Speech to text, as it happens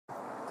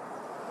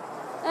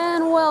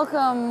And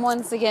welcome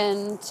once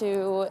again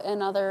to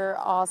another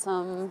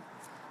awesome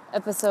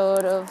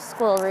episode of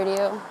Squirrel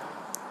Radio,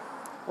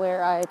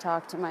 where I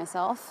talk to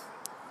myself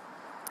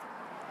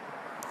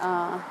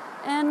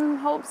in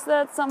hopes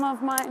that some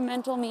of my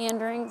mental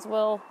meanderings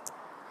will,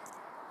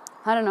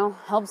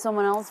 help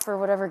someone else for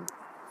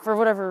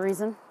whatever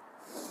reason.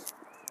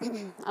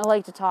 I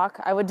like to talk.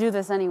 I would do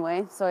this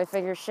anyway, so I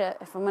figure, shit,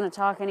 if I'm going to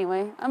talk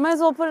anyway, I might as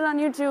well put it on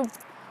YouTube,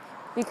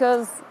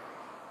 because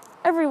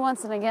every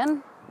once and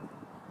again,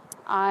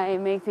 I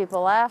make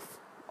people laugh,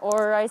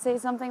 or I say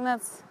something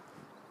that's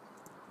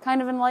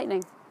kind of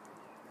enlightening.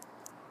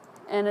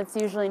 And it's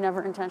usually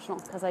never intentional,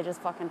 because I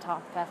just fucking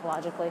talk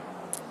pathologically.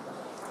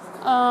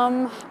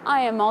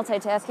 I am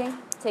multitasking,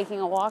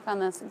 taking a walk on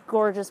this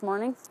gorgeous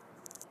morning.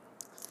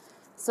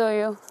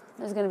 So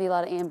there's going to be a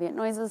lot of ambient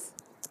noises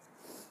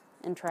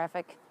and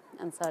traffic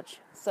and such.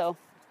 So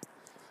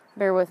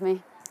bear with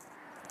me.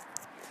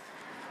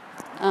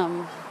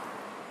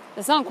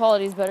 The sound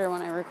quality is better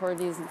when I record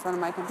these in front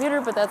of my computer,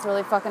 but that's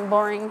really fucking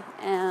boring,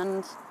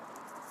 and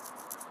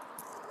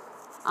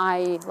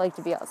I like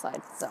to be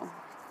outside, so.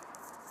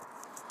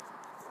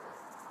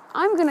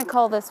 I'm gonna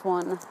call this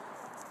one,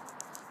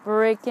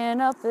 Breaking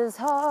Up is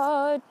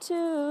Hard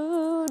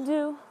to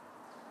Do.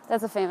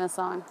 That's a famous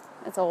song.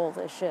 It's old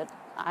as shit.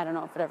 I don't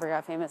know if it ever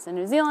got famous in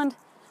New Zealand.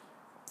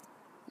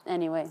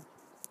 Anyway.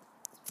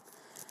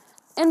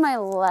 In my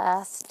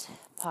last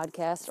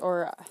podcast,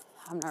 or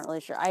I'm not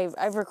really sure.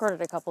 I've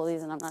recorded a couple of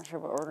these, and I'm not sure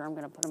what order I'm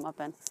going to put them up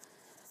in.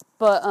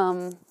 But,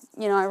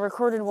 I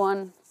recorded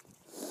one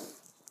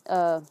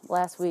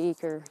last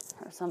week or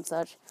some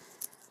such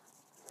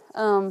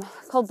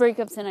called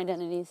Breakups and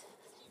Identities.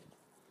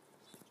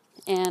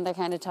 And I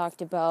kind of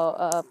talked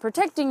about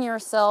protecting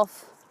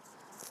yourself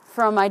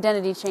from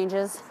identity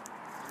changes,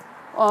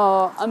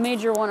 a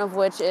major one of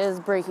which is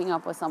breaking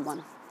up with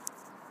someone.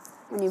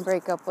 When you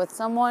break up with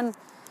someone,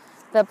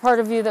 that part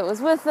of you that was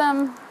with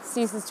them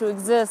ceases to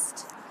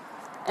exist,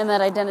 and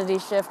that identity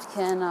shift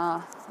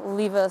can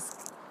leave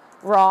us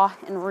raw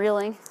and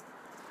reeling.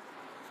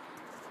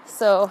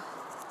 So,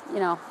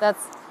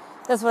 that's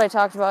what I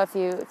talked about. If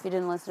you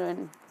didn't listen to it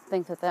and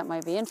think that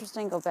might be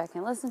interesting, go back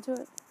and listen to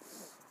it.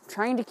 I'm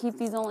trying to keep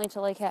these only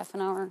to like half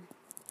an hour.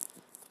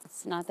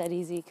 It's not that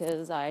easy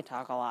because I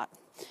talk a lot.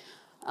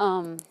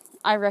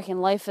 I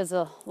reckon life is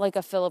like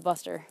a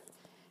filibuster.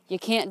 You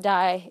can't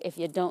die if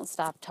you don't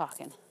stop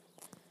talking.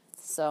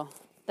 So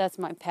that's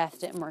my path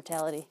to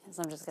immortality, is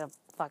I'm just going to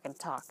fucking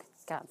talk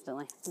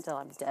constantly until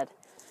I'm dead.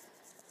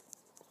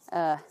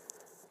 Where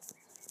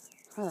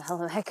the hell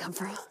did that come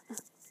from?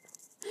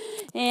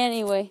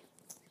 Anyway,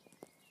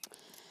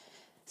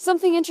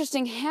 something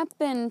interesting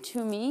happened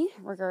to me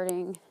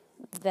regarding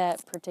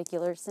that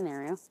particular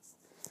scenario.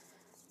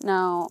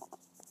 Now,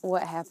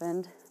 what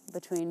happened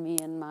between me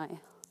and my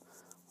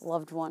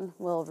loved one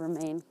will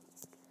remain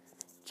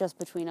just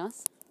between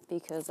us,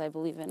 because I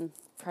believe in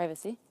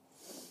privacy.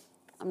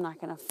 I'm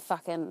not going to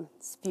fucking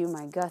spew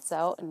my guts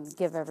out and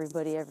give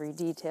everybody every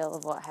detail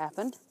of what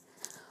happened.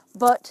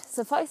 But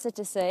suffice it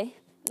to say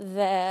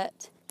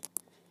that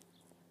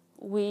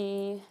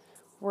we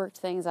worked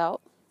things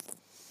out,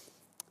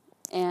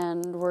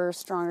 and we're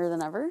stronger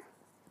than ever.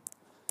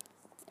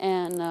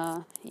 And,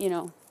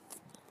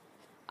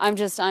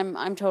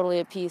 I'm totally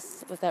at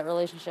peace with that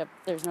relationship.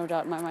 There's no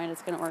doubt in my mind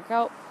it's going to work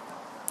out.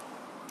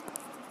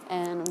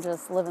 And I'm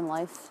just living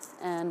life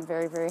and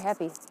very, very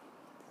happy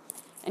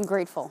and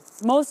grateful.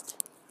 Most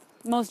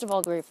of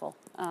all grateful.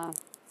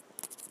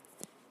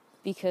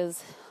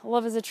 Because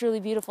love is a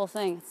truly beautiful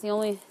thing. It's the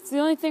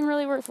only thing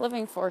really worth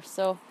living for.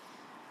 So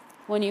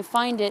when you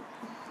find it,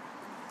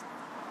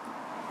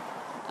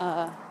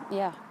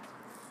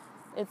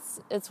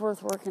 it's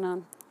worth working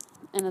on,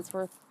 and it's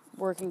worth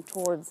working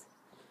towards.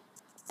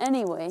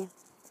 Anyway,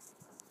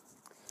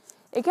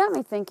 it got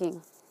me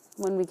thinking.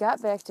 When we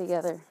got back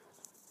together,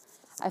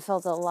 I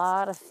felt a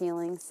lot of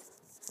feelings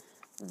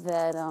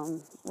that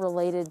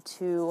related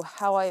to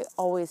how I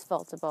always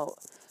felt about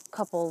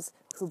couples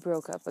who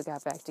broke up but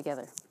got back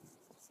together.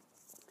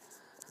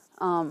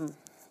 I'm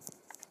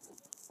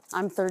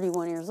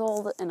 31 years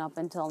old, and up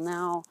until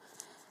now,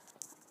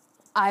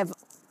 I've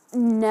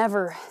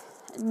never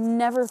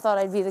thought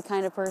I'd be the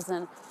kind of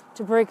person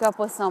to break up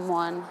with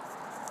someone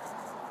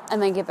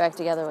and then get back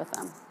together with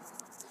them.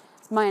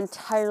 My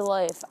entire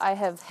life, I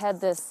have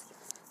had this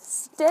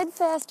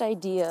steadfast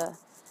idea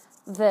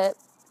that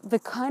the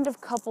kind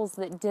of couples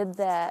that did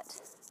that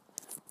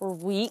were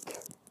weak,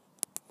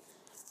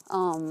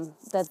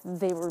 that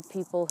they were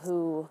people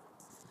who,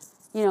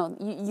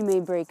 you may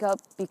break up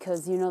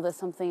because you know that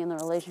something in the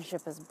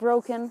relationship is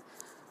broken,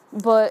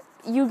 but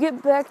you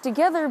get back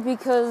together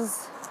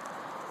because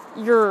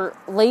you're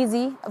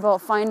lazy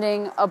about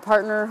finding a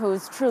partner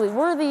who's truly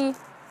worthy,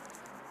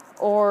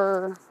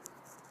 or,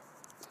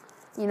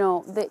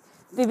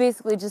 they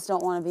basically just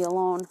don't want to be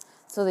alone,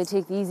 so they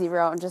take the easy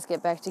route and just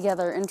get back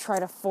together and try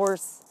to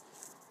force,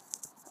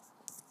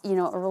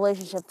 a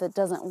relationship that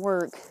doesn't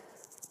work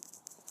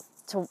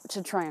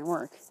to try and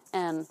work.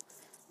 And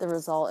the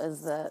result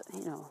is that,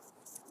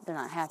 they're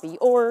not happy.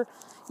 Or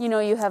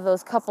You have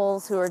those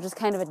couples who are just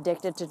kind of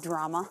addicted to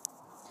drama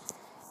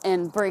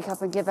and break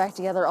up and get back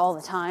together all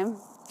the time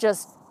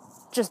just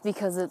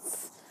because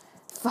it's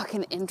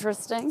fucking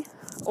interesting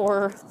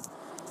or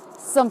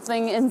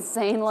something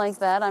insane like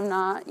that. I'm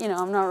not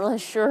really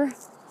sure.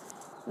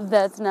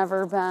 That's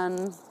never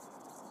been,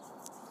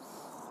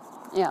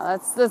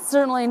 that's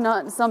certainly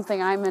not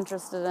something I'm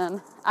interested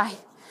in.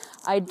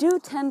 I do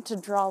tend to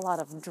draw a lot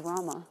of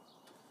drama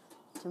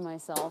to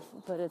myself,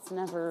 but it's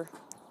never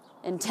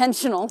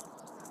intentional.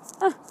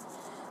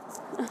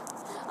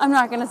 I'm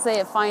not going to say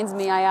it finds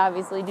me. I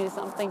obviously do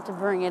something to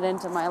bring it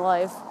into my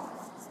life.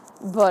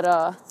 But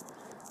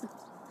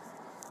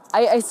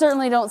I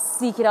certainly don't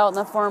seek it out in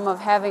the form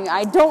of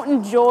I don't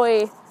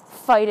enjoy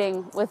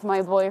fighting with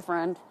my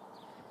boyfriend.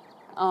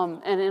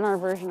 And in our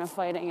version of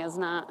fighting it's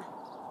not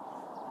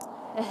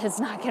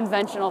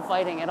conventional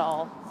fighting at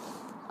all.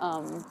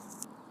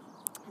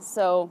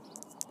 So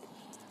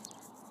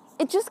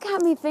it just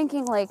got me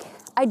thinking, like,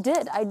 I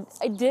did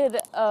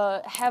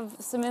have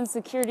some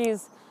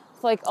insecurities,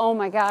 like, oh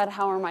my God,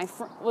 how are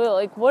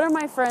what are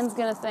my friends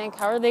gonna think?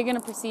 How are they gonna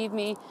perceive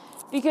me?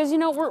 Because,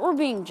 we're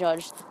being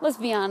judged. Let's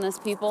be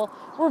honest, people.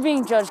 We're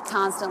being judged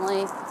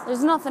constantly.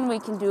 There's nothing we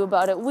can do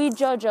about it. We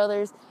judge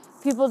others.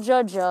 People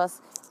judge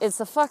us. It's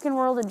a fucking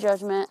world of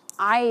judgment.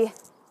 I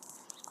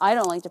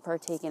don't like to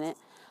partake in it.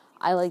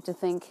 I like to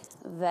think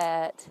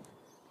that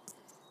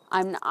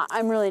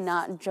I'm really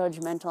not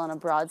judgmental in a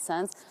broad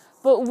sense.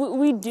 But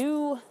we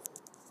do,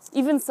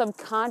 even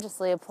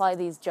subconsciously, apply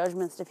these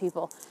judgments to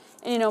people.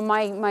 And,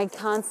 my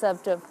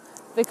concept of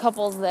the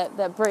couples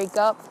that break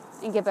up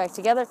and get back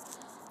together,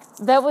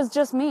 that was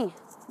just me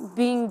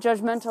being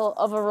judgmental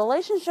of a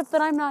relationship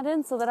that I'm not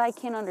in so that I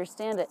can't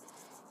understand it.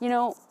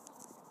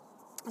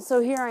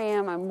 So here I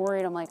am, I'm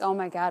worried. I'm like, oh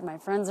my God, my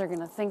friends are going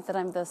to think that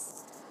I'm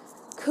this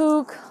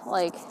kook.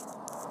 Like,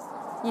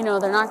 they're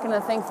not going to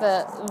think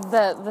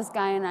that this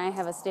guy and I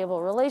have a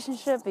stable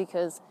relationship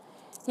because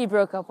he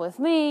broke up with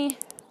me.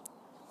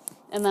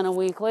 And then a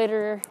week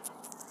later,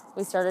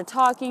 we started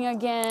talking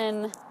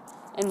again,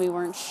 and we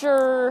weren't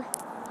sure.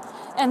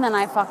 And then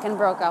I fucking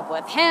broke up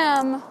with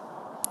him.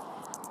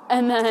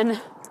 And then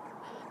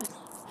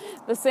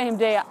the same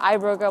day I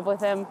broke up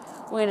with him,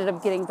 we ended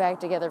up getting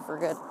back together for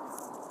good.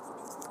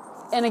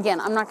 And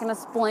again, I'm not going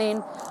to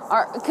explain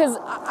because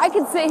I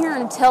could sit here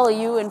and tell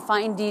you in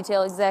fine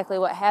detail exactly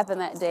what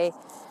happened that day,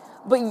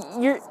 but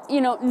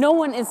no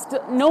one is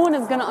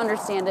going to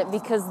understand it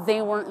because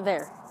they weren't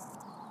there.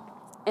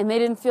 And they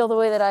didn't feel the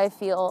way that I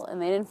feel,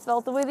 and they didn't feel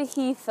the way that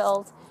he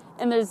felt,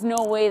 and there's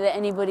no way that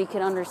anybody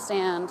can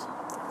understand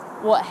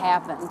what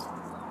happened.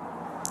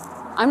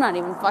 I'm not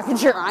even fucking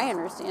sure I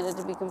understand it,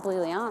 to be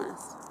completely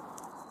honest.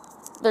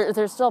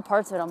 There's still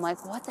parts of it I'm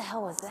like, what the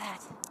hell was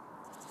that?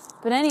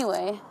 But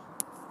anyway,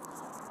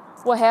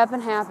 what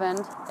happened.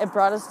 It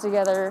brought us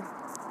together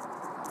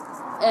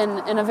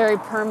in a very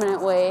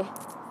permanent way.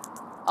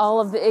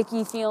 All of the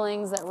icky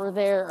feelings that were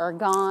there are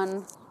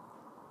gone.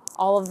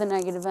 All of the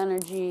negative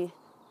energy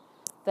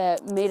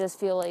that made us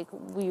feel like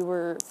we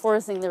were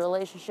forcing the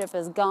relationship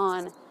is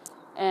gone,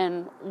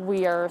 and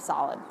we are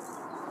solid.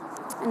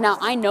 Now,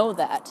 I know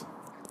that,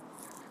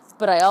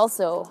 but I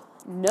also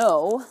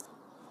know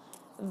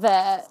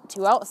that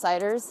to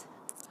outsiders,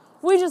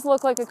 we just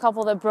look like a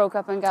couple that broke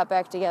up and got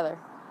back together.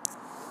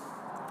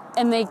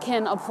 And they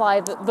can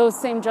apply those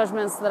same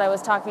judgments that I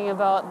was talking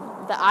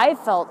about that I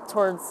felt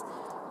towards,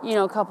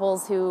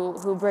 couples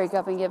who break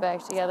up and get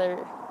back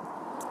together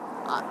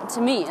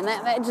to me. And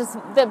that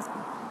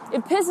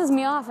it pisses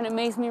me off, and it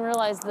makes me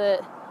realize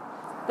that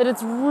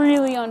it's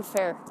really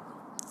unfair.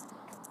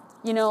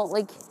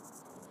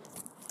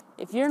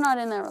 If you're not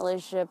in that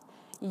relationship,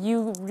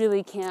 you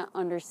really can't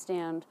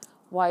understand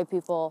why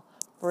people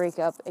break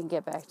up and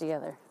get back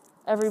together.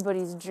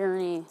 Everybody's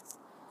journey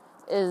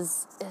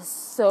is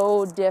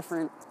so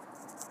different.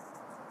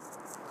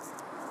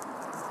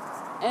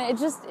 And it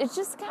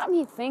just got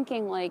me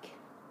thinking, like,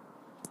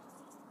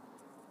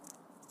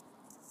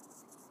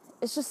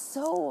 it's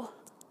so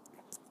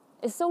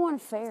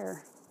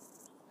unfair.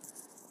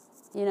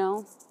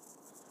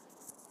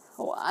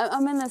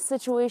 I'm in this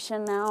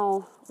situation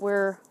now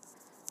where,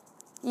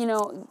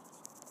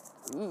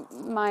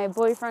 my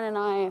boyfriend and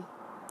I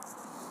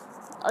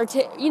are,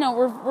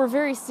 we're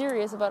very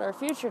serious about our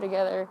future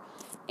together,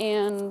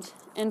 and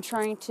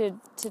trying to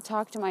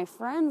talk to my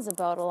friends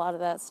about a lot of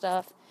that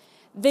stuff.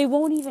 They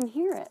won't even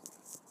hear it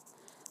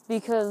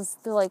because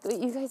they're like,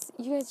 you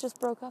guys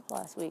just broke up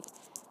last week.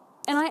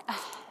 And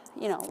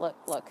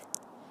look,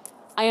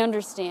 I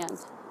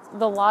understand.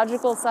 The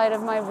logical side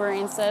of my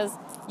brain says,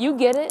 you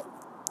get it.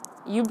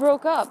 You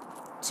broke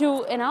up.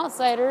 To an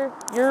outsider,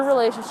 your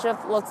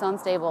relationship looks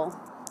unstable.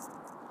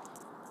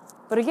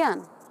 But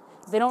again,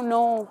 they don't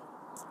know.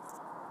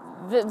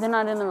 They're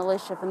not in the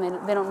relationship, and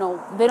they don't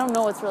know. They don't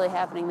know what's really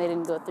happening. They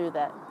didn't go through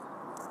that.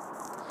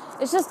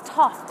 It's just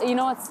tough.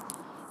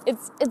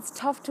 It's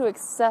tough to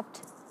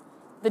accept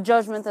the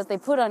judgment that they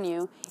put on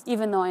you,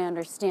 even though I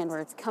understand where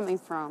it's coming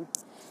from.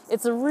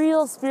 It's a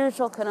real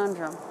spiritual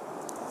conundrum.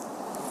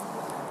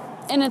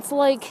 And it's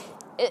like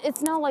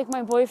it's not like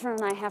my boyfriend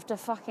and I have to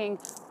fucking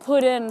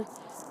put in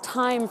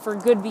time for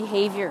good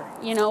behavior.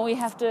 You know, we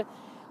have to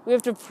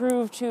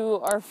prove to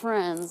our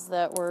friends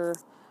that we're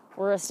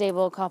a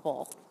stable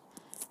couple.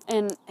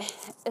 And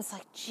it's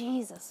like,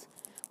 Jesus,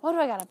 why do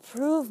I gotta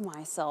prove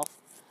myself?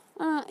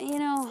 You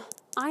know,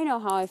 I know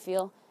how I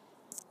feel.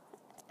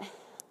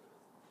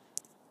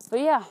 But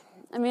yeah,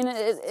 I mean,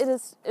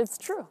 it's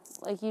true.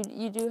 Like,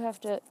 you do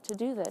have to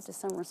do that to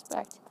some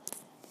respect.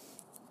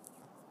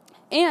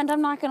 And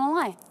I'm not gonna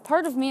lie,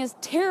 part of me is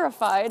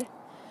terrified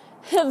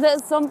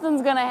that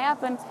something's gonna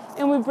happen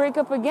and we break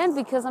up again,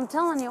 because I'm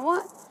telling you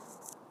what,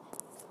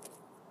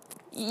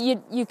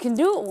 you can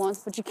do it once,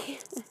 but you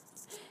can't.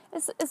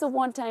 It's a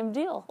one-time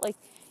deal. Like,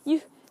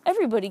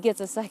 everybody gets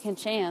a second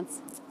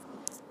chance,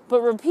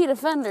 but repeat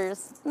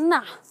offenders,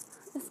 nah,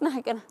 it's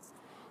not gonna,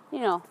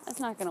 it's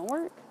not gonna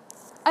work.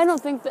 I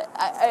don't think that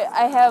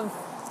I have,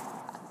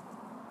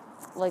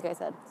 like I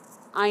said,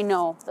 I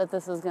know that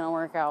this is going to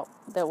work out,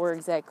 that we're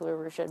exactly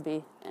where we should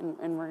be, and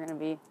we're going to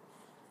be,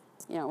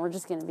 we're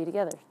just going to be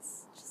together.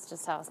 It's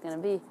just how it's going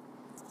to be.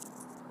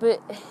 But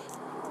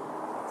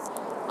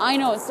I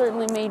know it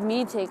certainly made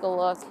me take a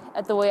look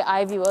at the way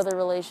I view other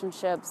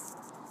relationships.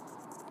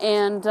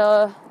 And,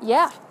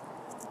 yeah,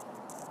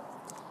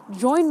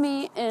 join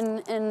me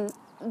in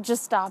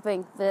just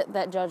stopping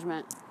that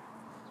judgment.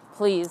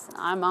 Please,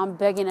 I'm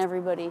begging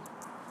everybody,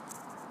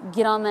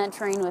 get on that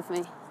train with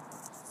me.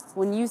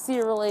 When you see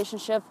a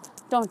relationship,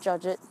 don't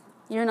judge it.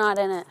 You're not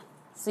in it,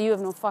 so you have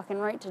no fucking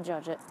right to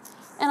judge it.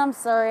 And I'm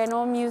sorry, I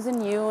know I'm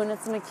using you, and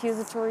it's an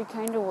accusatory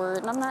kind of word,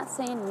 and I'm not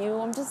saying you,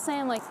 I'm just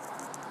saying, like,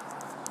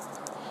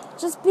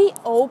 just be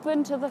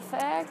open to the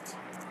fact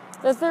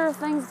that there are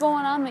things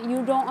going on that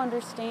you don't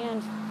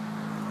understand,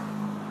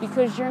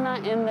 because you're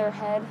not in their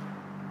head,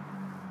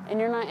 and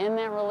you're not in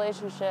that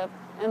relationship,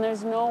 and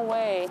there's no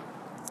way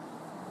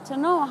to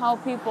know how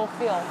people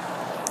feel.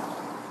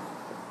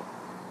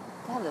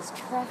 God, this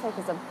traffic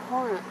is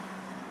abhorrent.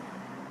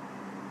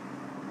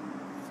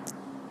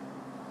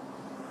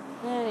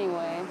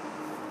 Anyway,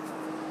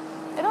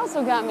 it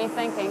also got me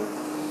thinking.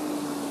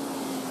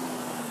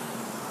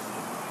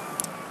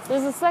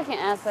 There's a second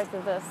aspect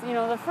of this.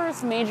 The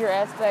first major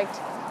aspect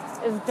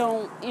is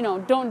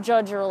don't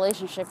judge a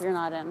relationship you're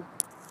not in.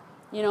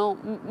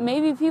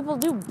 Maybe people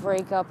do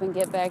break up and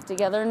get back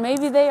together, and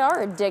maybe they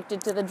are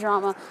addicted to the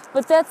drama,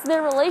 but that's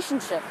their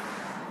relationship.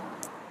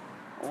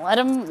 Let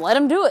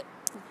them do it.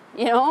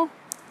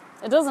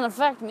 It doesn't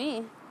affect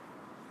me.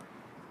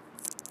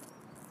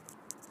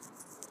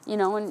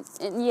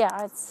 And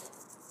yeah,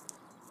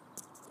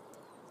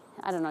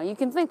 I don't know, you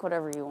can think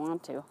whatever you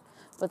want to,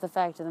 but the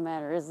fact of the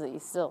matter is that you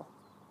still,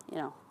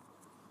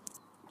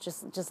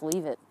 just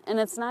leave it. And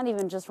it's not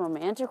even just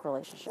romantic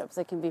relationships.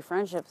 It can be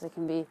friendships. It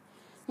can be,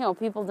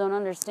 people don't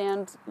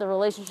understand the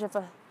relationship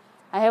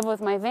I have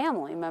with my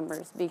family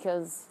members,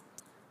 because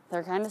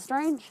they're kind of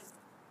strange.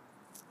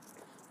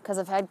 Because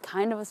I've had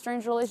kind of a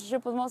strange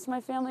relationship with most of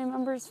my family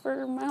members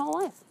for my whole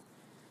life.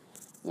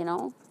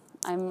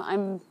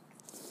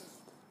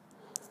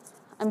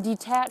 I'm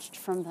detached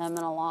from them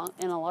in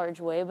a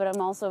large way, but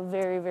I'm also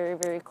very, very,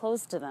 very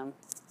close to them.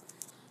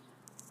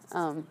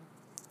 I'm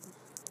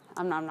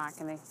not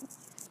gonna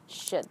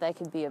shit. That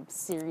could be a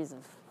series of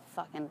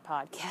fucking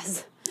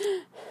podcasts.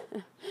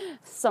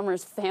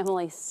 Summer's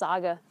family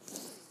saga.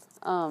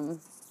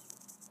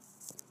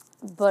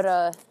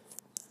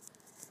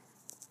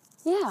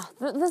 Yeah,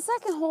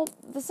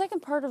 the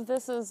second part of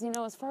this is,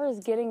 as far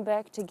as getting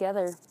back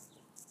together,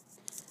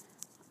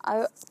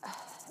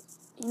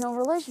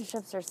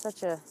 relationships are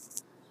such a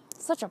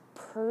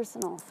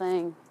personal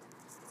thing,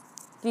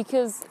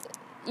 because,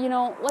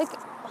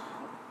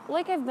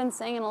 like I've been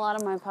saying in a lot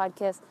of my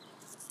podcasts,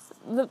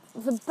 the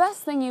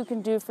best thing you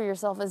can do for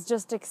yourself is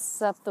just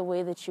accept the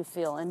way that you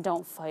feel and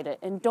don't fight it,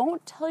 and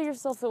don't tell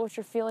yourself that what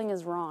you're feeling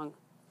is wrong.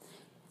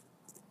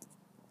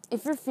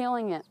 If you're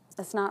feeling it,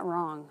 it's not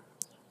wrong.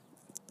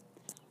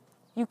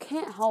 You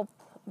can't help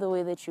the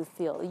way that you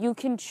feel. You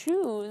can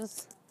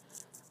choose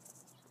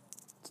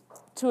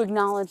to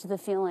acknowledge the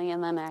feeling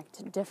and then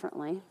act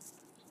differently.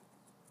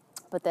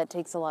 But that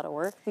takes a lot of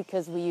work,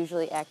 because we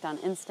usually act on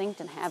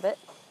instinct and habit,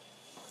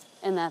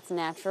 and that's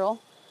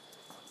natural.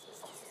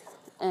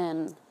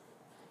 And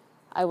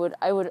I would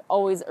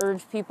always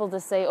urge people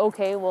to say,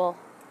 okay, well,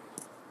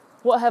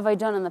 what have I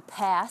done in the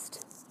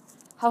past?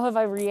 How have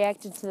I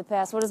reacted to the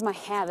past? What is my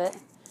habit?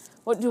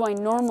 What do I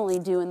normally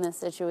do in this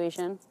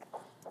situation?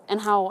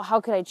 And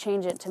how could I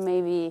change it to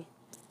maybe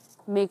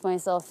make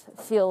myself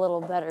feel a little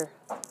better?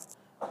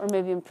 Or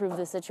maybe improve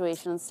the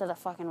situation instead of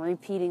fucking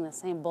repeating the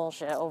same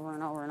bullshit over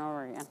and over and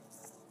over again.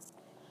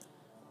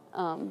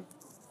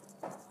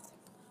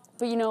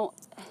 But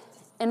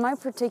in my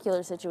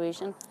particular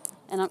situation,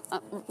 and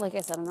like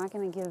I said, I'm not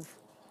going to give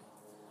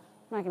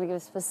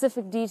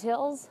specific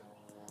details,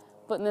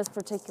 but in this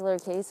particular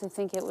case, I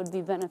think it would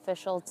be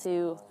beneficial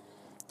to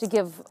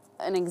give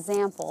an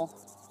example.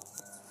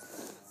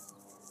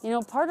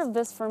 Part of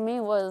this for me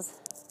was,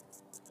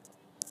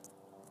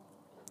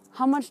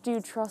 how much do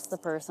you trust the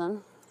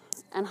person,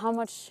 and how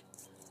much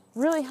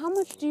Really, how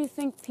much do you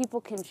think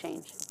people can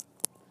change?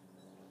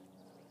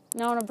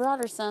 Now, in a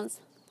broader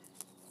sense,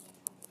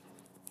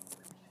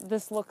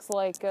 this looks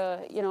like,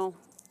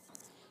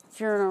 if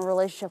you're in a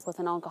relationship with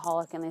an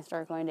alcoholic and they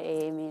start going to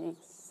AA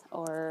meetings,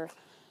 or,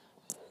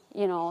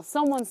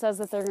 someone says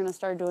that they're going to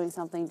start doing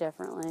something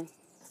differently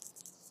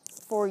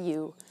for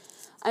you.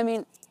 I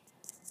mean,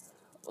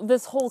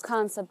 this whole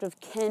concept of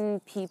can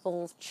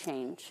people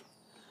change?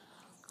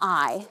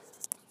 I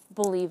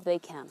believe they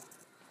can,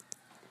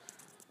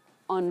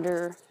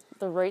 under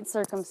the right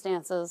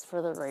circumstances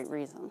for the right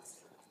reasons.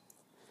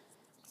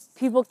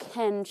 People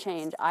can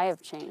change. I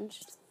have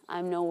changed.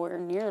 I'm nowhere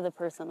near the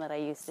person that I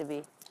used to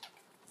be.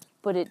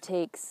 But it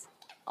takes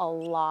a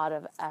lot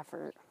of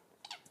effort.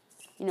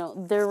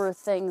 There were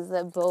things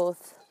that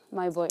both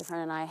my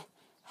boyfriend and I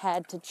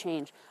had to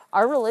change.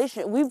 Our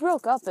relationship, we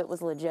broke up, it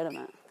was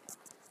legitimate.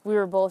 We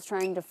were both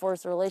trying to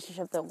force a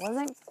relationship that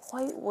wasn't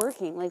quite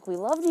working. Like, we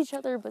loved each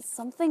other, but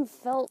something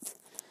felt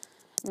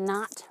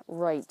not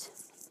right.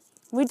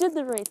 We did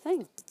the right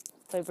thing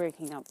by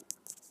breaking up.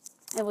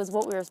 It was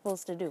what we were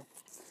supposed to do.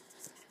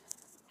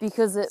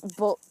 Because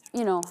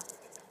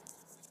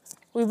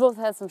we both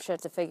had some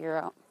shit to figure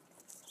out.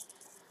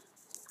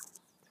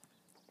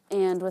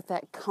 And with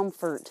that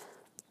comfort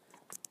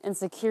and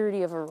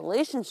security of a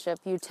relationship,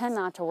 you tend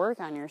not to work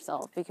on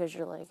yourself because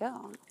you're like,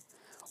 oh.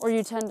 Or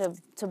you tend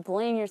to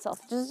blame yourself.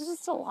 There's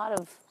just a lot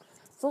of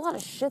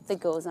shit that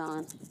goes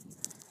on.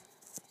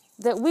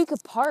 That week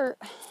apart,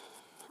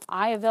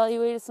 I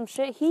evaluated some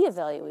shit, he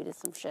evaluated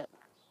some shit.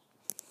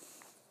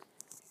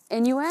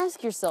 And you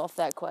ask yourself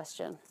that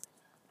question.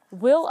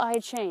 Will I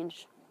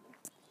change?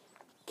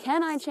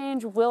 Can I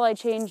change? Will I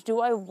change? Do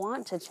I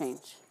want to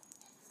change?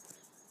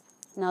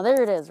 Now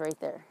there it is right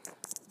there.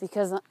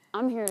 Because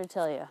I'm here to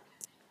tell you,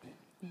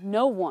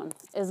 no one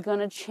is going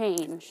to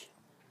change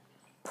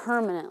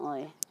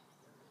permanently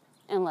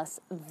unless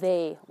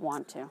they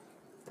want to.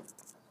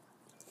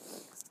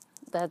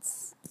 That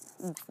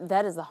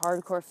is the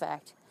hardcore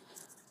fact.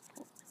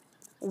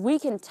 We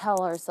can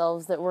tell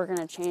ourselves that we're going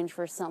to change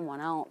for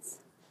someone else,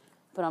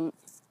 but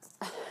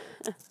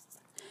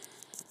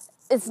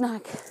it's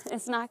not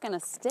going to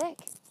stick.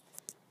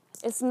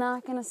 It's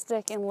not going to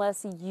stick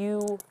unless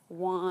you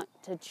want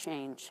to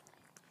change.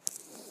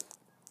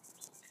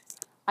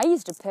 I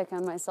used to pick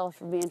on myself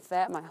for being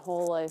fat my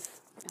whole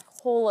life. My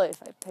whole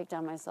life I picked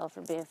on myself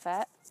for being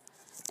fat.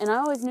 And I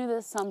always knew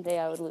that someday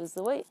I would lose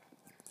the weight.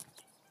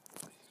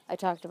 I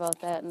talked about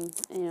that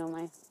in,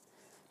 my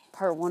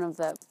part one of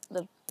the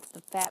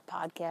Fat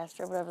Podcast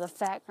or whatever, the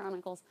Fat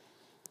Chronicles.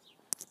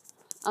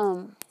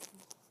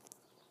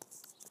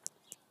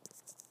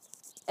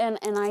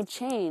 And I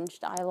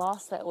changed. I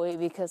lost that weight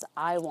because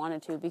I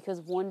wanted to. Because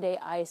one day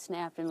I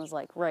snapped and was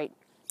like, right,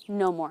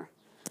 no more.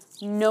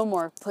 No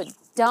more. Put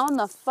down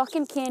the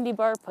fucking candy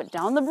bar, put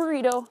down the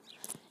burrito,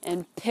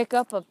 and pick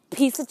up a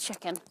piece of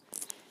chicken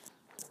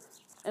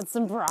and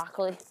some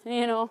broccoli,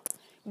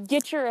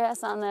 Get your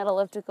ass on that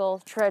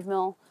elliptical,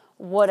 treadmill,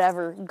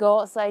 whatever.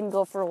 Go outside and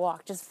go for a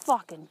walk. Just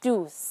fucking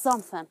do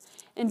something.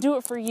 And do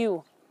it for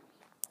you.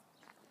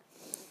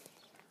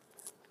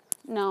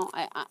 No,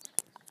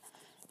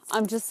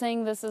 I'm just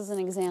saying this as an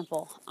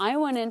example. I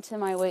went into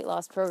my weight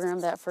loss program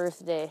that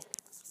first day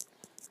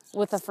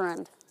with a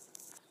friend.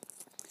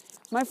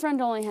 My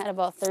friend only had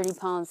about 30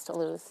 pounds to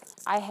lose.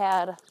 I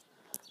had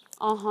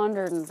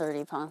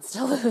 130 pounds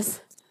to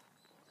lose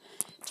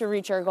to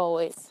reach our goal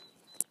weights.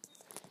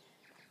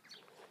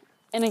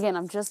 And again,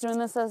 I'm just doing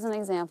this as an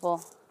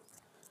example.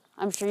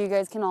 I'm sure you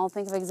guys can all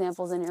think of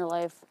examples in your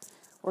life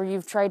where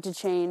you've tried to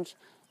change,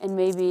 and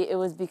maybe it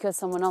was because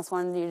someone else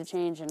wanted you to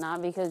change and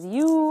not because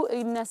you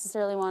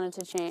necessarily wanted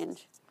to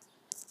change.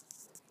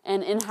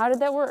 And how did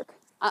that work?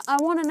 I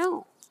want to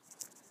know.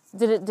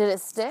 Did it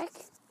stick?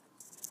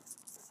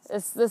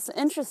 It's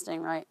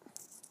interesting, right?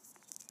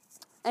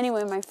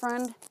 Anyway, my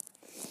friend,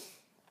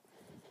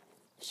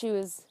 she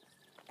was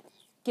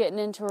getting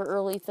into her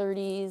early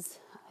 30s,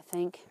 I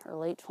think, or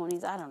late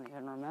 20s. I don't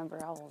even remember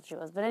how old she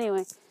was. But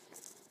anyway,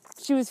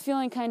 she was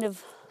feeling kind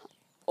of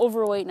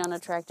overweight and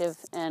unattractive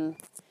and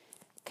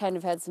kind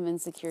of had some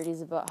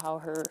insecurities about how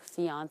her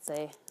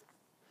fiance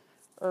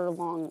or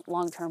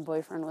long-term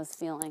boyfriend was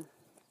feeling.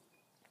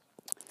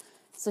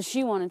 So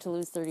she wanted to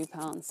lose 30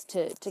 pounds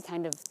to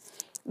kind of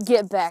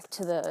get back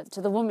to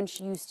the woman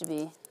she used to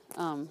be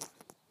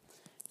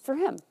for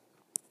him.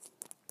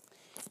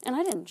 And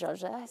I didn't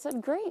judge that. I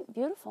said, great,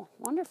 beautiful,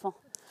 wonderful.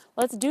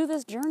 Let's do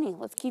this journey.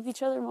 Let's keep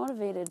each other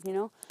motivated,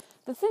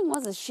 The thing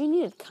was she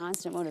needed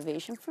constant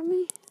motivation from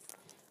me,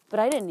 but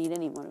I didn't need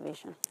any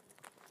motivation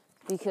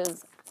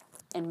because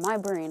in my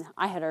brain,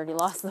 I had already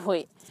lost the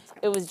weight.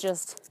 It was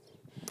just,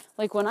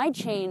 like when I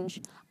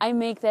change, I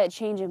make that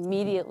change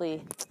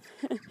immediately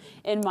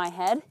in my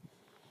head,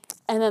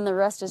 and then the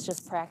rest is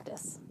just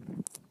practice.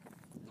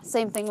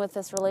 Same thing with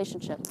this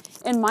relationship.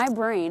 In my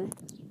brain,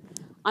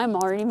 I'm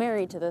already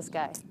married to this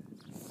guy.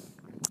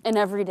 And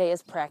every day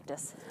is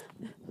practice.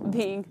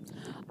 Being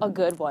a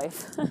good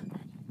wife.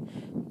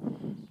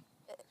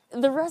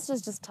 The rest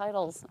is just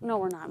titles. No,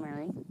 we're not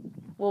married.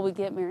 Will we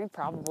get married?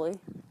 Probably.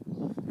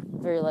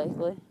 very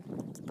likely,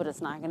 but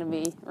it's not going to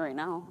be right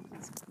now.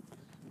 It's,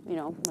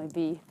 might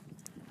be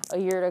a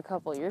year to a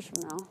couple years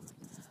from now.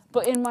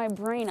 But in my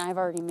brain, I've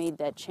already made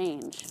that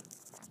change.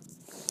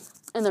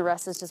 And the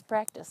rest is just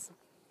practice.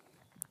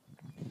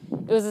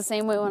 It was the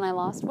same way when I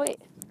lost weight.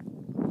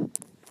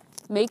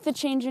 Make the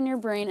change in your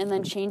brain and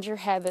then change your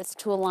habits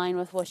to align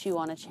with what you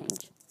want to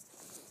change.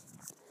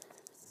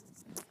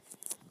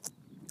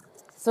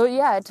 So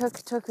yeah, it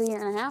took a year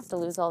and a half to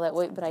lose all that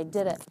weight, but I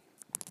did it.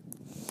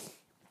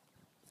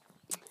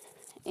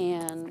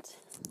 And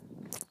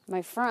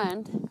my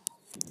friend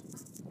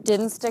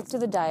didn't stick to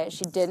the diet.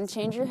 She didn't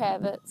change her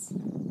habits,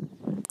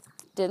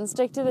 didn't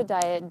stick to the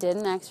diet,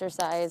 didn't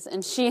exercise,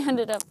 and she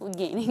ended up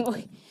gaining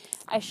weight.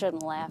 I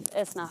shouldn't laugh.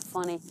 It's not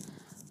funny.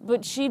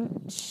 But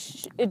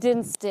it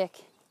didn't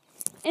stick.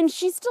 And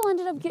she still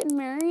ended up getting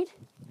married.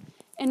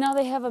 And now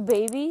they have a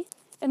baby.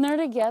 And they're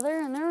together.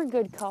 And they're a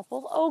good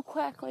couple. Oh,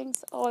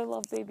 quacklings. Oh, I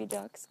love baby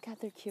ducks. God,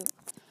 they're cute.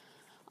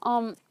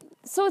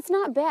 So it's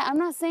not bad. I'm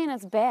not saying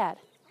it's bad.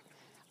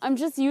 I'm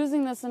just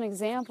using this as an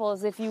example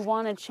as if you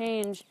want to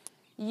change.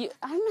 I'm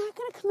not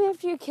going to come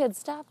after your kids.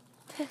 Stop.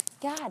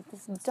 God,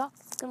 this duck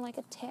is going to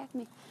attack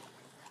me.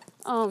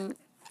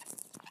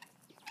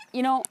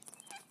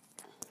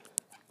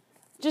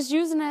 Just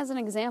using it as an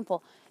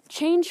example.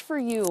 Change for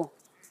you.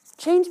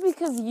 Change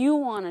because you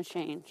want to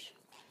change.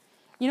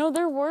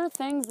 There were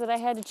things that I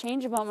had to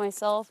change about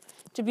myself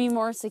to be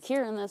more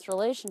secure in this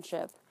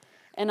relationship.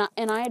 And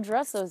I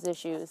addressed those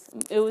issues.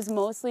 It was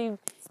mostly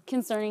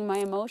concerning my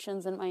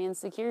emotions and my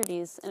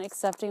insecurities and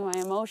accepting my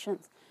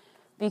emotions.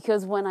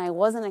 Because when I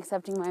wasn't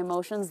accepting my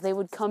emotions, they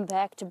would come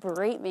back to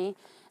berate me,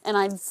 and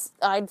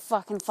I'd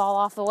fucking fall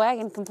off the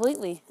wagon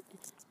completely.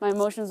 My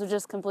emotions would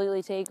just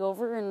completely take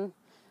over, and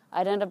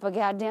I'd end up a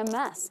goddamn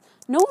mess.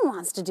 No one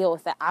wants to deal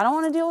with that. I don't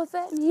want to deal with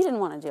that, and he didn't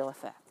want to deal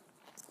with that.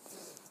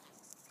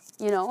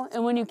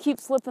 And when you keep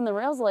slipping the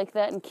rails like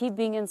that and keep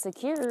being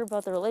insecure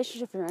about the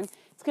relationship you're in,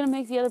 it's going to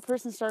make the other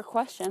person start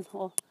questioning,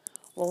 well,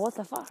 what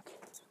the fuck?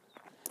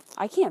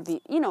 I can't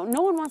be, no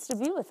one wants to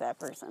be with that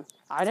person.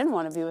 I didn't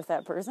want to be with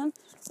that person.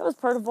 That was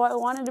part of why I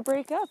wanted to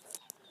break up.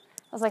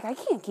 I was like, I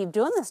can't keep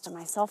doing this to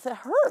myself. It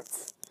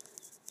hurts.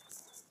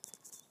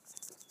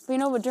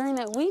 But during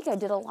that week, I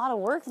did a lot of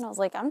work, and I was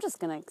like, I'm not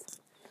going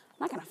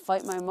to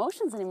fight my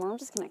emotions anymore. I'm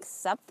just going to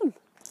accept them.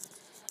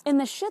 And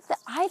the shit that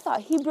I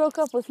thought he broke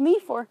up with me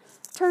for,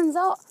 turns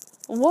out,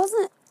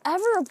 wasn't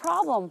ever a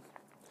problem.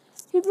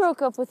 He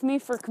broke up with me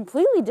for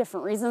completely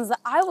different reasons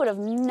that I would have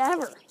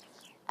never,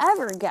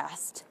 ever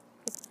guessed.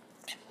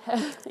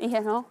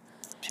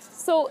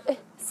 So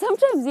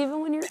sometimes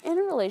even when you're in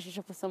a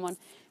relationship with someone,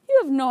 you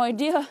have no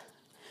idea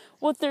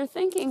what they're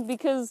thinking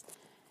because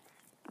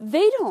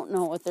they don't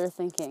know what they're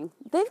thinking.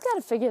 They've got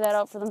to figure that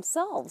out for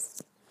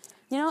themselves.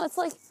 It's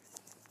like,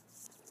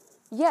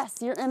 yes,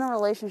 you're in a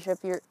relationship,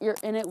 you're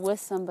in it with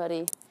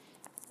somebody,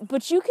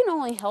 but you can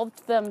only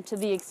help them to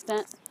the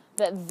extent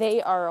that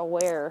they are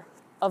aware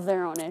of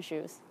their own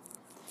issues.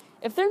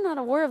 If they're not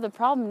aware of the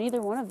problem,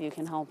 neither one of you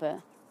can help it.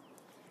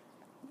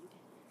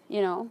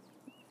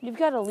 You've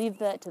got to leave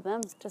that to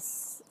them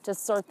to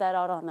sort that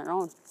out on their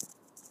own.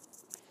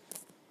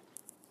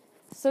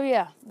 So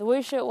yeah, the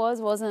way shit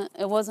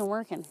wasn't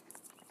working.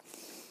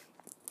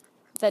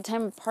 That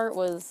time apart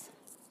was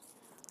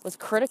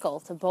critical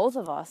to both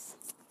of us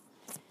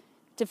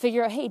to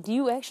figure out, hey, do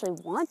you actually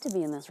want to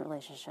be in this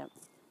relationship?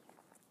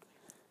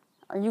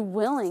 Are you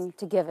willing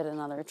to give it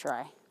another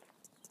try?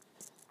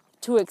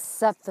 To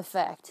accept the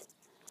fact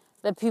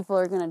that people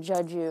are going to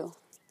judge you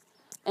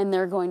and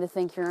they're going to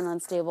think you're an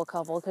unstable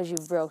couple because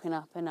you've broken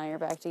up and now you're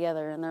back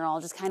together and they're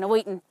all just kind of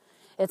waiting.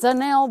 It's a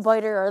nail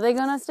biter. Are they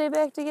going to stay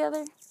back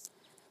together?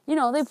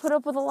 They put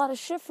up with a lot of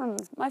shit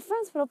my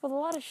friends put up with a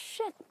lot of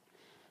shit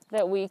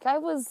that week. I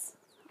was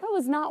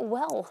not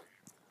well.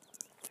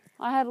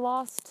 I had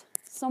lost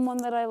someone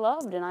that I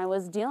loved and I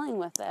was dealing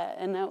with that.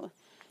 And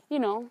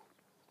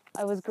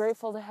I was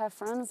grateful to have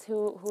friends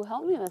who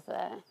helped me with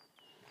that.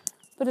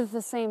 But at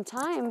the same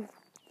time,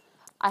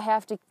 I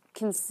have to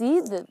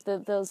concede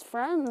that those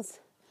friends,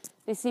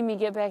 they see me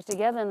get back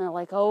together and they're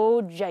like,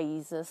 oh,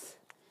 Jesus.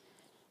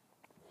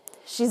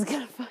 She's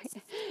going to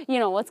fight.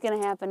 What's going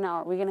to happen now?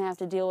 Are we going to have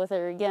to deal with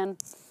her again?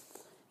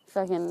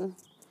 Fucking.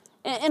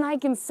 And I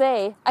can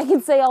say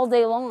all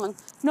day long,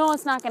 no,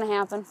 it's not going to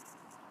happen.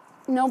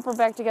 Nope, we're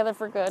back together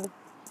for good.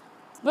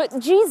 But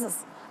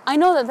Jesus, I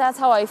know that that's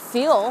how I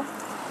feel.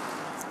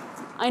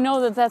 I know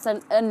that that's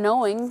a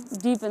knowing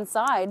deep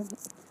inside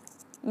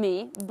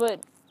me,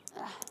 but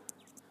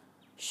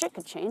shit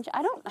could change.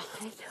 I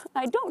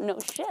don't know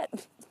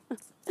shit.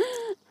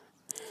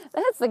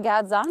 That's the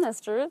God's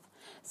honest truth.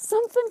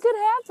 Something could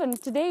happen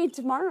today,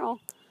 tomorrow,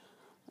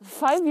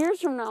 5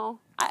 years from now.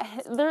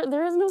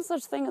 There is no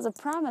such thing as a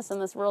promise in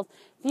this world.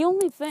 The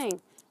only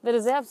thing that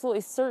is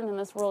absolutely certain in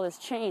this world is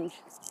change.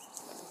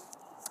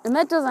 And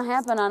that doesn't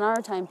happen on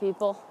our time,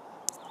 people.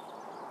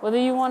 Whether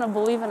you want to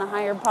believe in a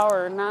higher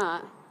power or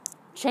not,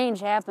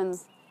 change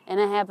happens, and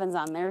it happens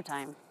on their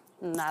time,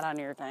 not on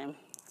your time.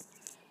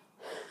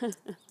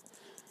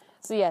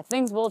 So yeah,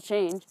 things will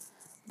change,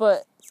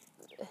 but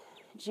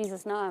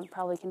Jesus, now I'm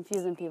probably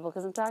confusing people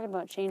because I'm talking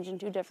about change in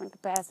two different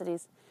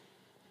capacities.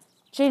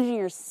 Changing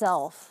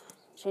yourself,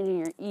 changing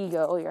your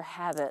ego, your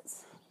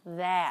habits.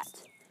 That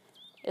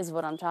is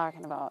what I'm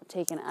talking about.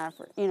 Taking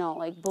effort.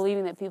 Like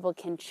believing that people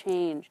can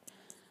change.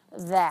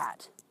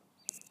 That.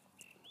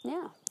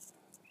 Yeah.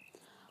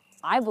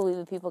 I believe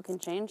that people can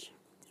change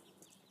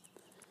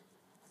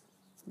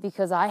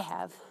because I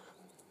have.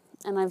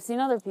 And I've seen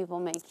other people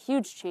make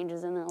huge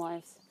changes in their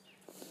lives.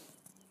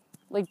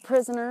 Like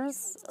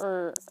prisoners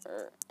or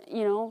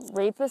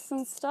rapists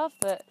and stuff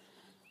that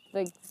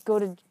go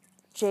to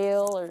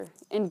jail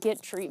and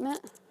get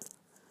treatment.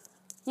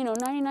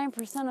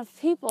 99% of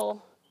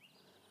people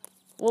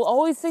will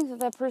always think that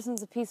that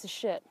person's a piece of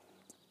shit.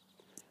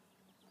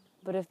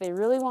 But if they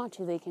really want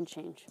to, they can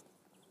change.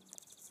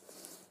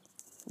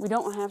 We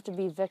don't have to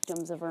be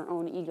victims of our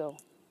own ego.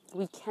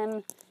 We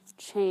can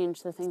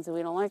change the things that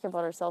we don't like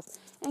about ourselves.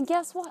 And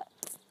guess what?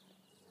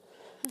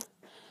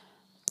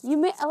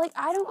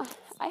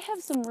 I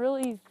have some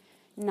really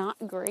not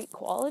great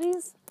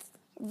qualities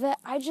that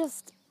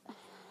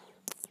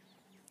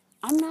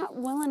I'm not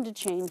willing to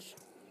change.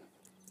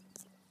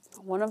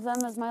 One of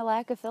them is my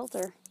lack of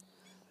filter.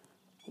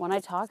 When I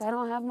talk, I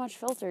don't have much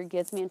filter. It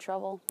gets me in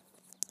trouble.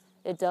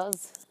 It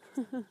does.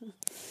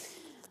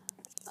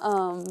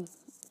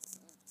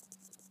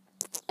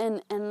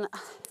 And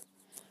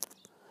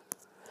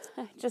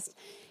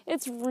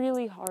it's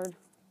really hard.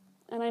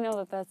 And I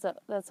know that's a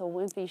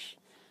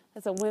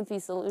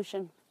wimpy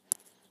solution.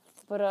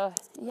 But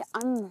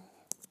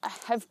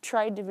I've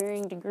tried to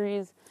varying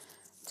degrees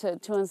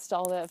to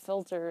install that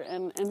filter,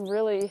 and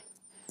really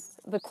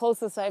the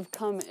closest I've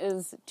come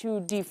is to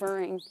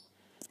deferring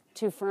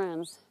to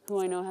friends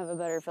who I know have a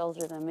better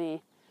filter than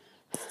me.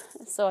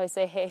 So I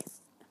say, hey,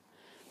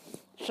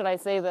 should I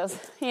say this?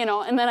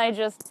 And then I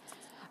just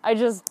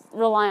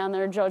rely on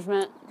their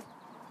judgment.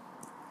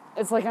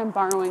 It's like I'm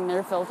borrowing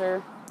their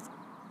filter.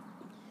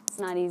 It's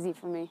not easy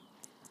for me.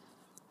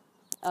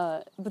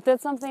 But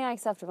that's something I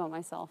accept about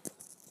myself.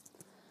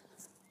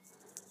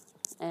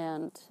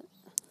 And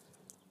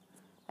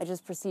I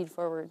just proceed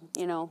forward.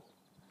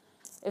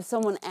 If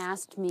someone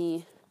asked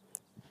me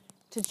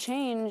to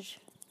change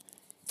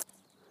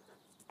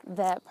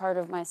that part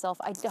of myself,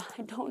 I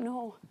don't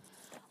know.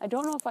 I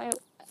don't know if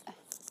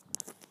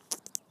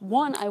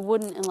one, I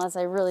wouldn't unless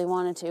I really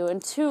wanted to.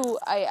 And two,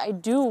 I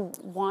do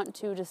want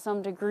to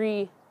some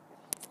degree,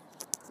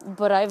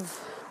 but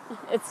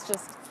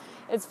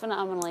it's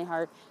phenomenally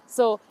hard.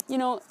 So,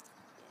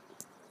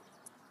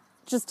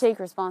 just take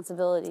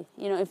responsibility.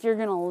 If you're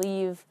going to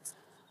leave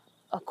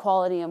a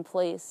quality in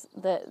place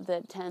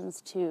that tends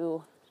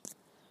to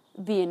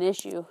be an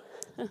issue,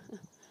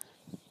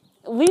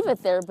 leave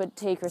it there, but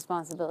take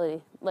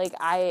responsibility. Like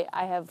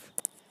I've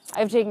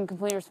taken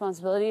complete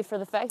responsibility for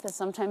the fact that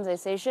sometimes I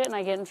say shit and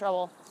I get in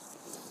trouble.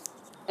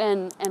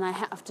 And I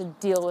have to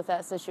deal with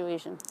that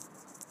situation.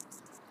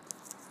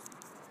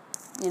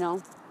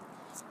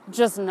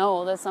 Just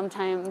know that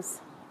sometimes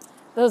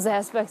those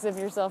aspects of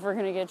yourself are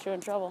going to get you in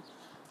trouble.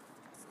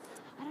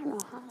 I don't know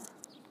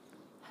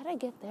how'd I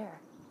get there?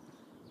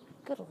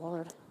 Good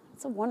Lord.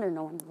 It's a wonder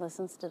no one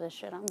listens to this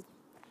shit. I'm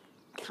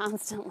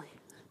constantly.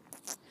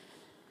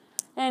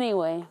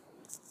 Anyway,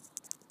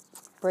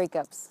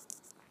 breakups.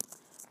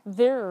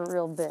 They're a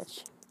real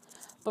bitch.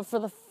 But for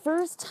the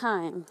first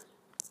time,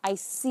 I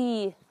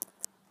see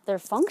their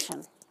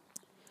function.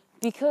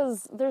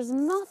 Because there's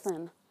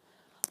nothing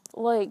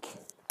like,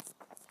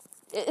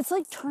 it's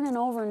like turning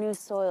over new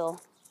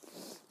soil.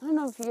 I don't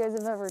know if you guys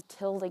have ever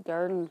tilled a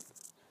garden.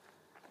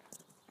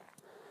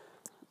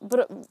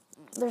 But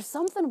there's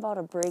something about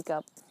a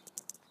breakup.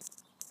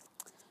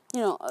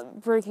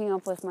 Breaking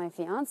up with my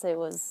fiance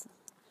was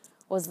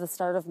the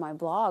start of my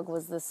blog,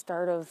 was the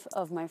start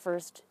of my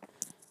first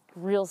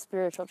real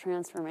spiritual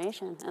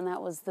transformation. And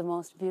that was the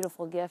most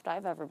beautiful gift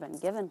I've ever been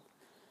given.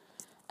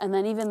 And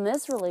then even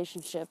this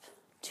relationship,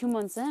 2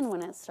 months in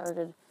when it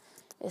started,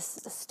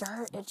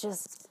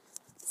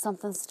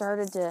 something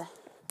started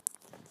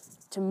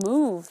to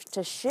move,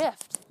 to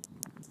shift.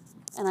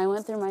 And I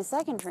went through my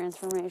second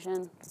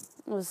transformation.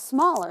 It was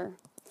smaller,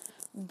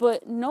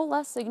 but no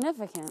less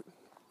significant.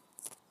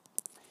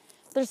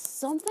 There's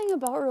something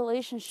about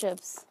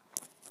relationships,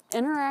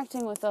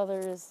 interacting with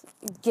others,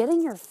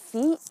 getting your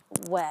feet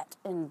wet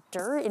and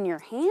dirt and your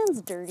hands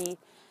dirty,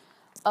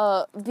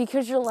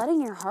 because you're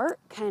letting your heart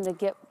kind of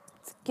get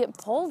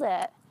pulled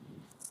at.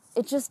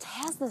 It just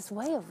has this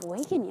way of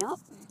waking you up.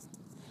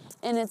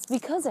 And it's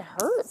because it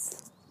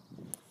hurts.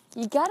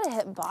 You gotta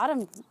hit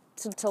bottom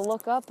to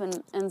look up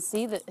and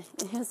see that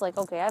it's like,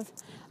 okay, I've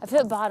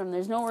hit bottom.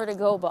 There's nowhere to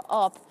go but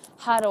up.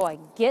 How do I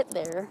get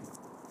there?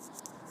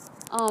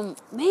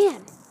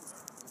 Man,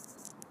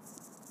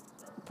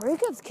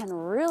 breakups can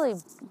really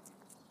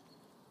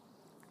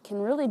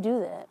do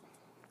that.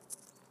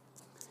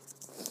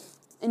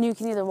 And you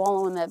can either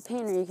wallow in that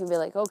pain or you can be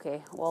like,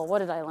 okay, well, what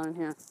did I learn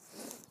here?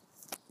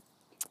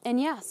 And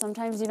yeah,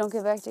 sometimes you don't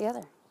get back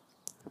together.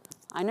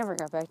 I never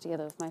got back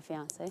together with my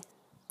fiance.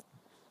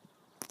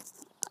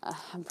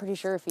 I'm pretty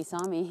sure if he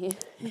saw me,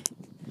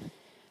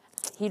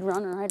 he'd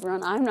run or I'd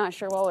run. I'm not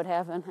sure what would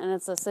happen. And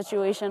it's a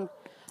situation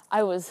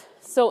I was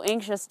so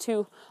anxious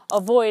to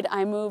avoid,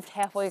 I moved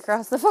halfway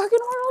across the fucking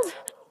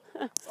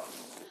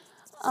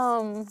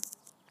world.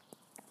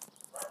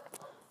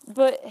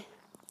 But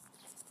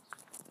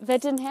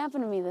that didn't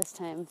happen to me this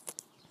time.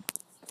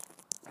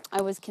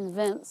 I was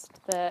convinced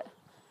that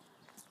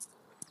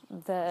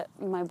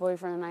my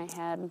boyfriend and I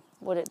had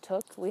what it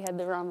took. We had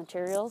the raw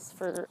materials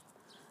for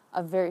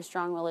a very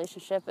strong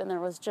relationship, and there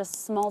was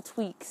just small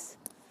tweaks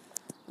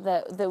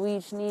that we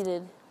each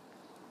needed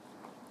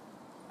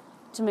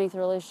to make the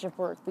relationship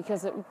work,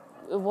 because it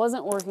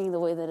wasn't working the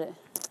way that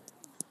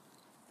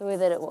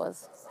it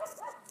was.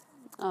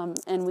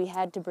 And we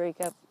had to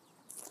break up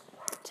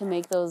to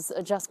make those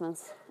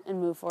adjustments and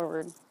move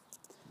forward.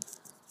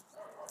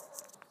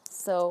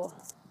 So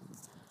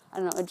I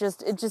don't know,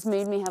 it just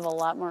made me have a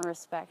lot more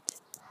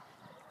respect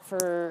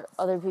for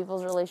other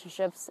people's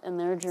relationships and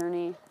their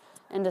journey,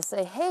 and to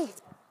say, hey,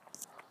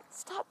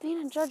 stop being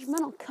a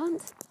judgmental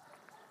cunt.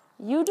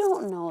 You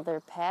don't know their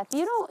path.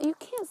 You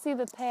can't see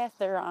the path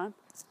they're on.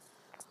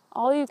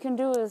 All you can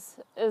do is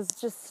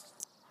just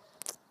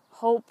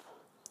hope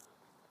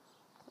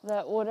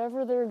that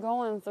whatever they're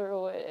going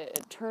through,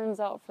 it turns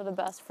out for the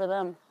best for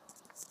them.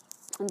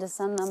 And to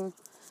send them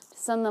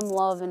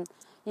love. And,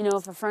 you know,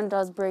 if a friend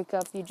does break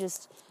up,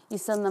 you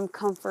send them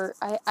comfort.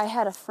 I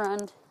had a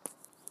friend,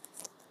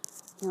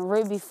 you know,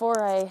 right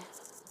before I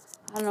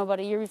don't know, about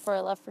a year before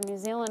I left for New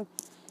Zealand,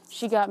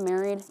 she got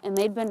married, and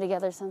they'd been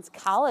together since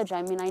college.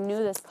 I mean, I knew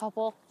this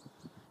couple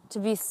to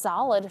be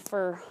solid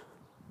for,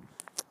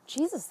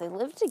 Jesus, they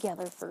lived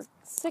together for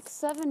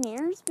 6-7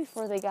 years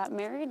before they got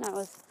married, and I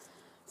was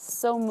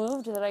so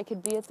moved that I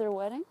could be at their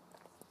wedding.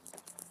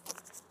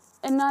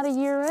 And not a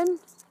year in,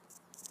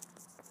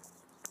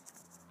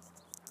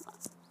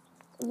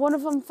 one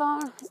of them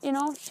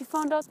she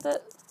found out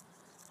that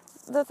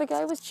the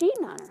guy was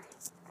cheating on her.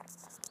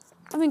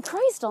 I mean,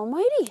 Christ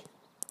almighty.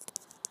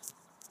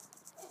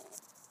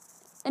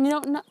 And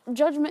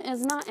judgment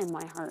is not in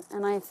my heart.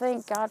 And I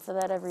thank God for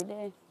that every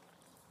day.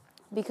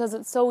 Because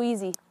it's so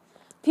easy.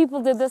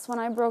 People did this when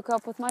I broke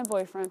up with my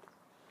boyfriend.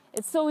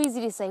 It's so easy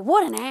to say,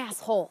 what an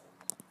asshole.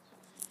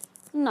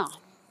 No,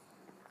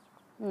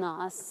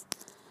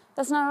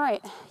 that's not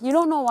right. You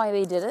don't know why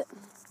they did it.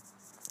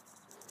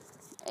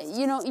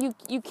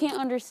 You can't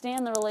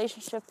understand the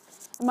relationship.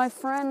 My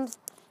friend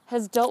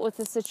has dealt with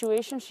this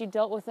situation. She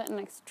dealt with it in an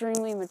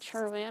extremely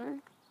mature manner.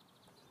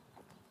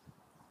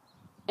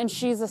 And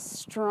she's a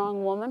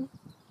strong woman.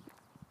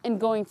 And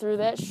going through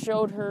that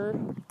showed her,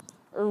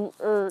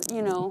 or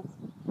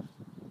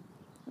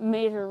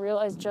made her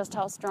realize just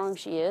how strong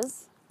she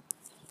is.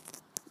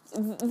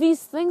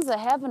 These things that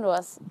happen to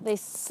us, they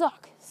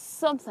suck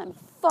something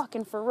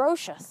fucking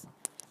ferocious.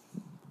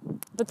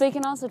 But they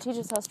can also teach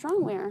us how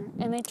strong we are.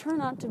 And they turn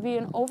out to be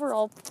an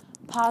overall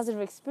positive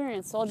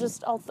experience. So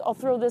I'll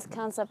throw this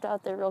concept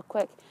out there real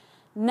quick.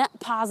 Net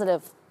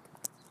positive.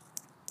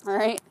 All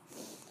right?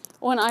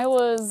 When I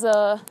was,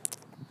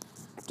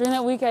 during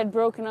that week I'd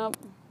broken up,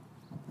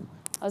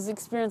 I was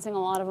experiencing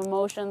a lot of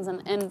emotions,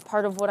 and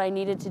part of what I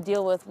needed to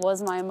deal with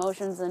was my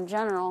emotions in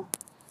general.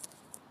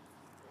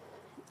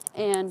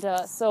 And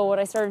so what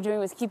I started doing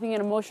was keeping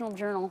an emotional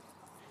journal.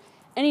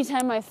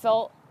 Anytime I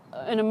felt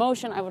an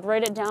emotion, I would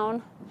write it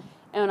down,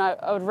 and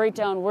I would write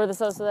down where the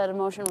source of that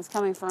emotion was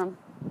coming from.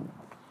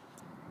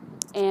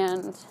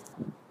 And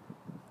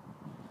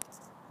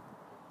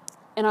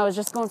I was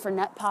just going for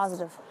net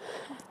positive.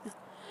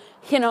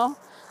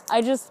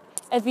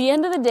 At the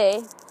end of the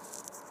day,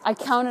 I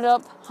counted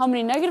up how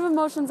many negative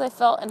emotions I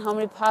felt and how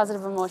many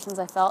positive emotions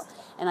I felt,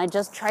 and I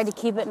just tried to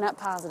keep it net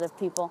positive,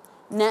 people.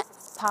 Net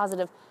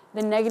positive.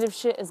 The negative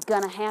shit is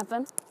gonna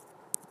happen.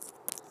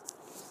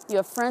 You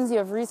have friends, you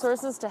have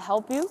resources to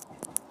help you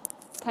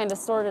kind of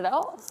sort it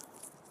out.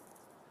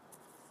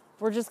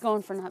 We're just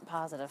going for net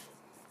positive.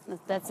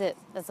 That's it.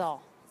 That's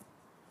all.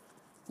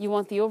 You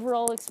want the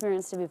overall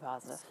experience to be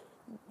positive.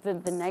 The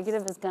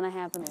negative is gonna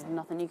happen. There's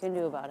nothing you can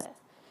do about it.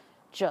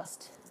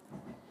 Just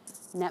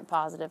net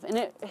positive.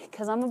 And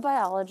because I'm a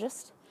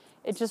biologist,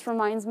 it just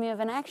reminds me of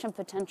an action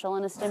potential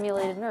in a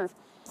stimulated nerve.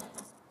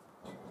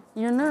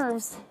 Your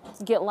nerves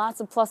get lots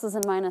of pluses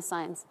and minus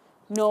signs.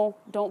 No,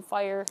 don't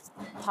fire.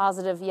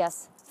 Positive,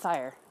 yes,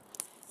 fire.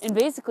 And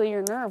basically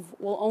your nerve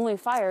will only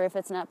fire if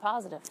it's net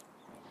positive.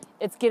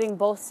 It's getting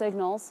both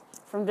signals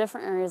from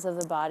different areas of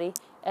the body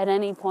at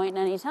any point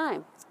in any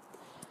time.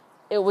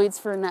 It waits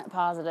for a net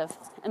positive,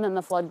 and then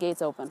the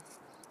floodgates open.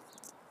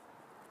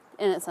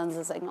 And it sends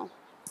a signal.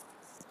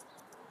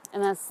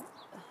 And that's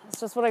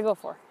just what I go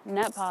for.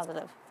 Net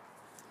positive.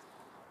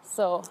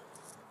 So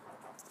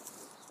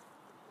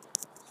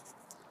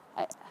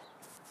I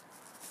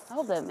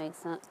hope that makes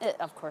sense.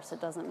 Of course it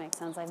doesn't make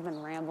sense. I've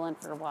been rambling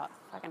for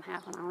fucking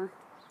half an hour?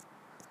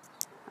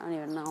 I don't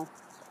even know.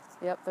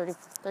 Yep,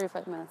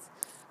 35 minutes.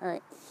 All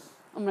right,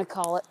 I'm going to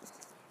call it.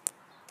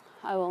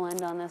 I will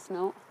end on this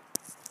note.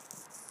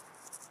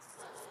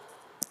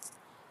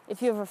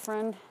 If you have a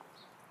friend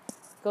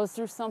goes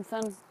through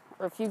something,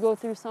 or if you go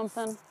through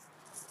something,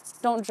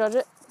 don't judge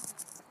it.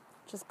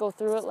 Just go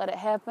through it, let it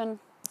happen.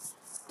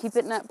 Keep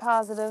it net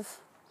positive.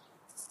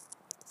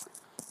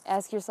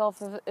 Ask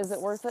yourself, is it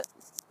worth it?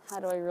 How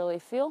do I really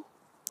feel?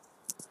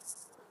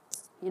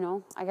 You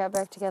know, I got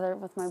back together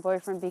with my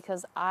boyfriend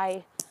because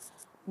I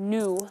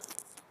knew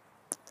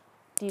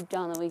deep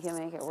down that we can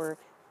make it work.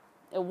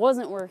 It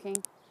wasn't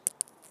working,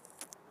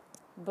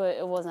 but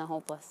it wasn't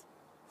hopeless.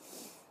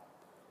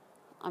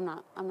 I'm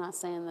not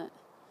saying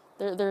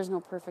that there's no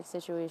perfect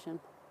situation.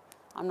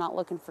 I'm not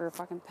looking for a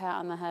fucking pat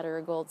on the head or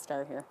a gold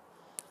star here.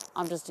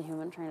 I'm just a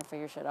human trying to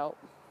figure shit out.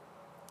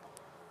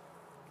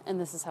 And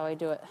this is how I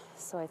do it.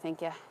 So I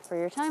thank you for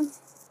your time.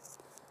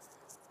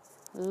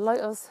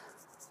 Lighters.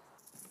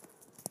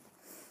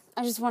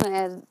 I just want to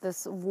add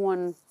this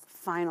one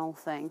final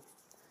thing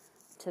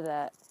to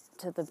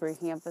the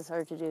breaking up is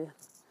hard to do.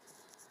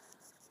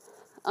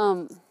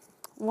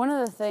 One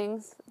of the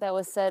things that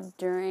was said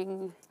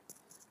during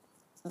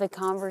the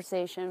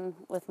conversation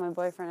with my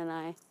boyfriend and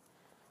I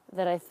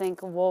that I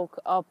think woke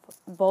up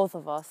both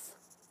of us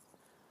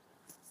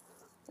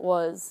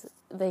was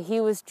that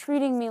he was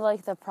treating me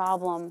like the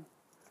problem,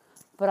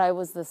 but I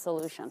was the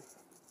solution.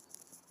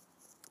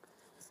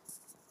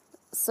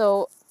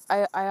 So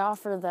I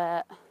offer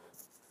that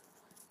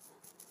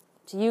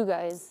to you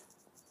guys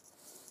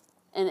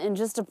and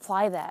just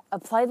apply that.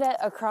 Apply that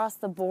across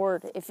the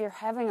board. If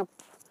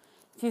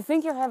you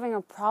think you're having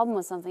a problem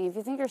with something, if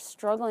you think you're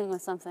struggling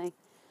with something,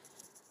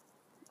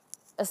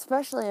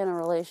 especially in a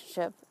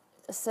relationship,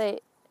 say,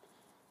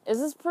 is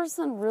this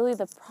person really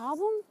the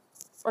problem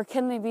or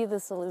can they be the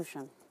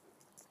solution?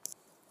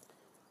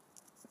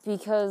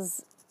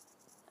 Because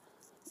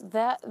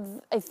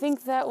I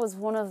think that was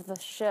one of the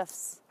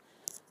shifts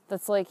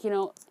that's like, you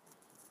know,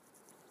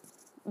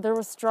 there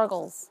were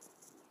struggles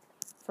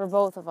for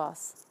both of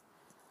us.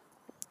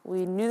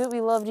 We knew that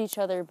we loved each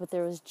other, but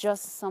there was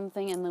just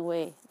something in the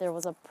way. There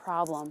was a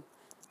problem.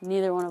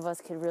 Neither one of us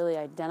could really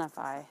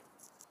identify.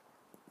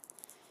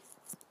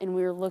 And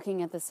we were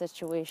looking at the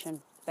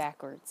situation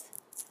backwards.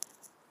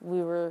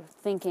 We were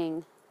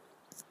thinking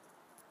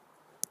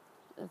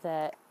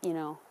that, you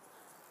know,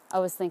 I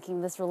was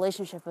thinking this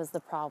relationship is the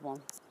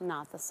problem,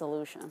 not the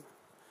solution.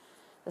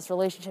 This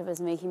relationship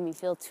is making me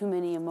feel too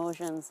many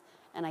emotions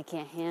and I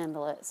can't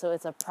handle it, so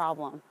it's a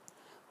problem.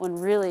 When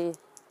really,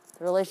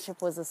 the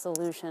relationship was a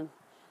solution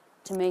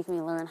to make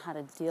me learn how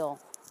to deal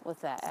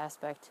with that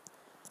aspect.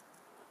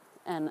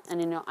 And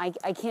you know,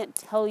 I can't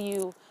tell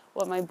you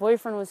what my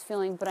boyfriend was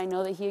feeling, but I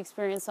know that he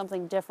experienced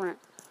something different.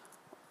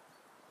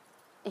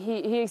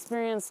 He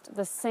experienced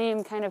the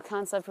same kind of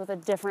concept with a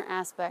different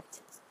aspect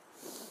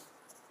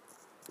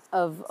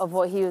of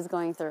what he was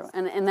going through.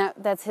 And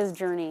that's his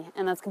journey.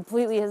 And that's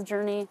completely his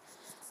journey.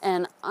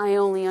 And I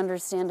only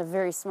understand a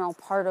very small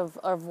part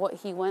of what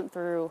he went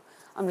through.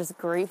 I'm just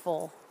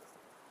grateful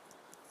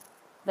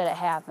that it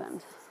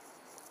happened.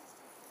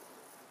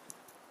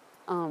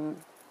 So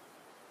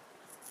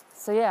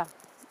yeah,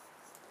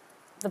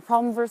 the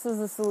problem versus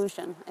the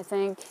solution. I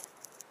think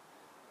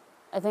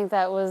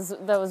that was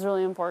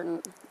really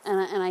important.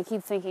 And I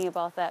keep thinking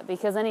about that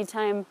because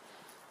anytime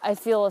I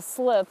feel a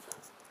slip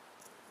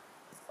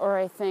or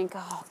I think,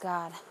 oh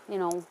God, you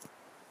know,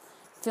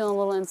 feeling a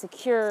little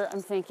insecure,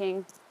 I'm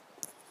thinking,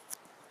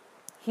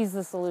 he's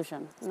the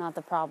solution, not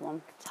the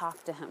problem.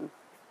 Talk to him.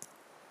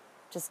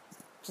 Just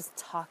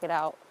talk it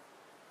out.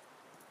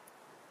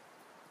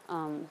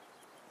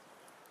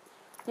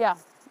 Yeah,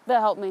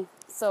 that helped me.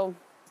 So,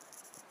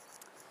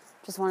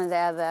 just wanted to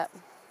add that.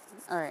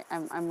 All right,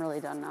 I'm really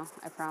done now,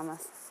 I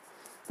promise.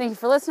 Thank you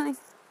for listening.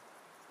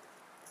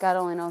 God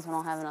only knows when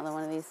I'll have another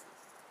one of these.